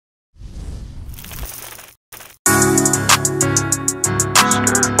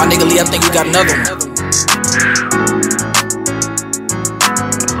Lately, I think we got another one.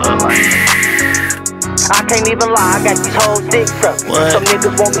 I can't even lie, I got these hoes dicks up. Some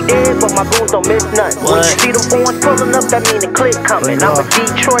niggas want me dead, but my goons don't miss nothing. When you see them phones pulling up, that mean the click coming. I'm a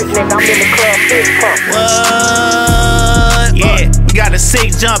Detroit nigga, I'm in the club fist pumping. Yeah, we got the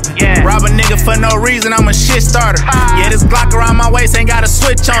sick jumping. Rob a nigga for no reason, I'm a shit starter. Yeah, this Glock around my waist ain't got a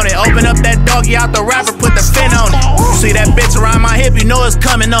switch on it. Open up that doggy out the wrapper, put the fin on it. You see that bitch around my hip, you know it's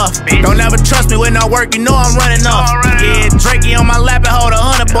coming off. Don't ever trust me with no work, you know I'm running off. Yeah, Drakey on my lap and hold a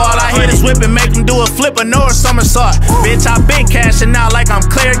 100 ball. I hit his whip and make him do a flip or no a somersault. Bitch, I been cashing out like I'm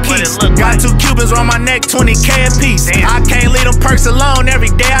Claire Quis. Got 2 Cubans on my neck, 20K a piece. I can't leave them perks alone, every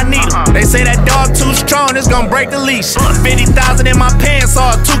day I need them. They say that dog too strong, it's gonna break the leash. 50,000 in my pants,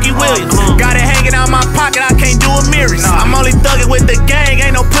 all Tukey Williams. Got it hanging out my pocket, I can't do a mirrors. I'm only thugging with the gang,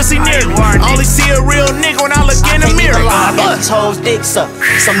 ain't no pussy near me. Only see a real nigga when I look in the mirror. I got these hoes dicks up.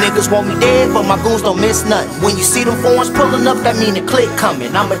 Some niggas want me dead, but my goons don't miss nothing. When you see them phones pulling up, that mean the click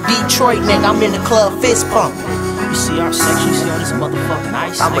coming. I'm a Detroit nigga, I'm in the club fist pumping. You see our section, you see all this motherfucking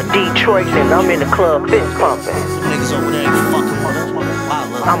ice. I'm a Detroit nigga, I'm in the club fist pumping. Niggas over there ain't fucking with us.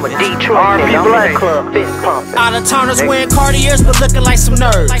 I'm a Detroit nigga, I'm in the club fist pumping. Out of towners wearing Cartiers but looking like some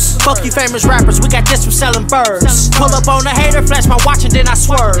nerds. Fuck you famous rappers, we got this from selling birds. Pull up on a hater, flash my watch and then I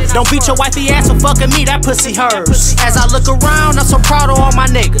swerve. Don't beat your wifey ass for fucking me, that pussy hers. As I look around, I'm so proud of all my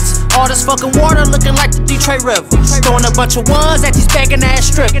niggas. All this fucking water looking like the Detroit River. Throwing a bunch of ones at these begging ass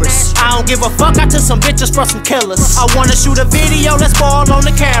strippers. I don't give a fuck, I took some bitches from some killers. I wanna shoot a video, let's ball on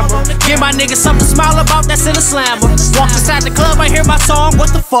the camera. Give my niggas something to smile about, that's in a slammer. Walk inside the club, I hear my song,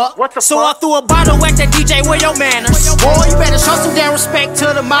 what the fuck? So I threw a bottle at that DJ, where your manners? Boy, you better show some damn respect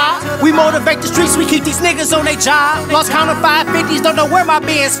to the mob. We motivate the streets, we keep these niggas on their job. Lost count of 550s, don't know where my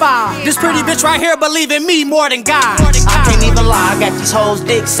Benz filed. This pretty bitch right here believe in me more than God. I can't even lie, I got these hoes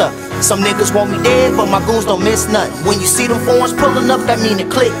dicks up. Some niggas want me dead, but my goons don't miss nothing. When you see them phones pulling up, that mean the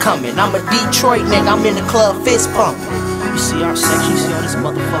click coming. I'm a Detroit nigga, I'm in the club fist pumping. You see our section, you see all this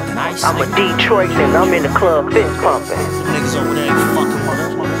motherfucking ice. I'm a Detroit nigga, I'm in the club fist pumping. Niggas over there ain't fucking with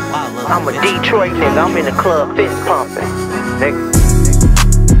us. I'm a Detroit nigga, I'm in the club fist pumping. Nigga.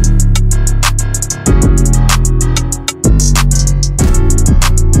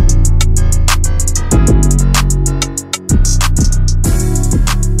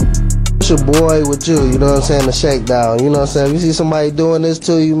 Your boy with you know what I'm saying, the shakedown, you know what I'm saying. If you see somebody doing this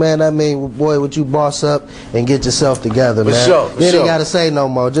to you, man, that mean, boy, would you boss up and get yourself together, man. You ain't gotta say no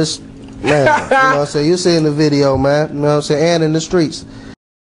more, just, man, you know what I'm saying, you see in the video, man, you know what I'm saying, and in the streets.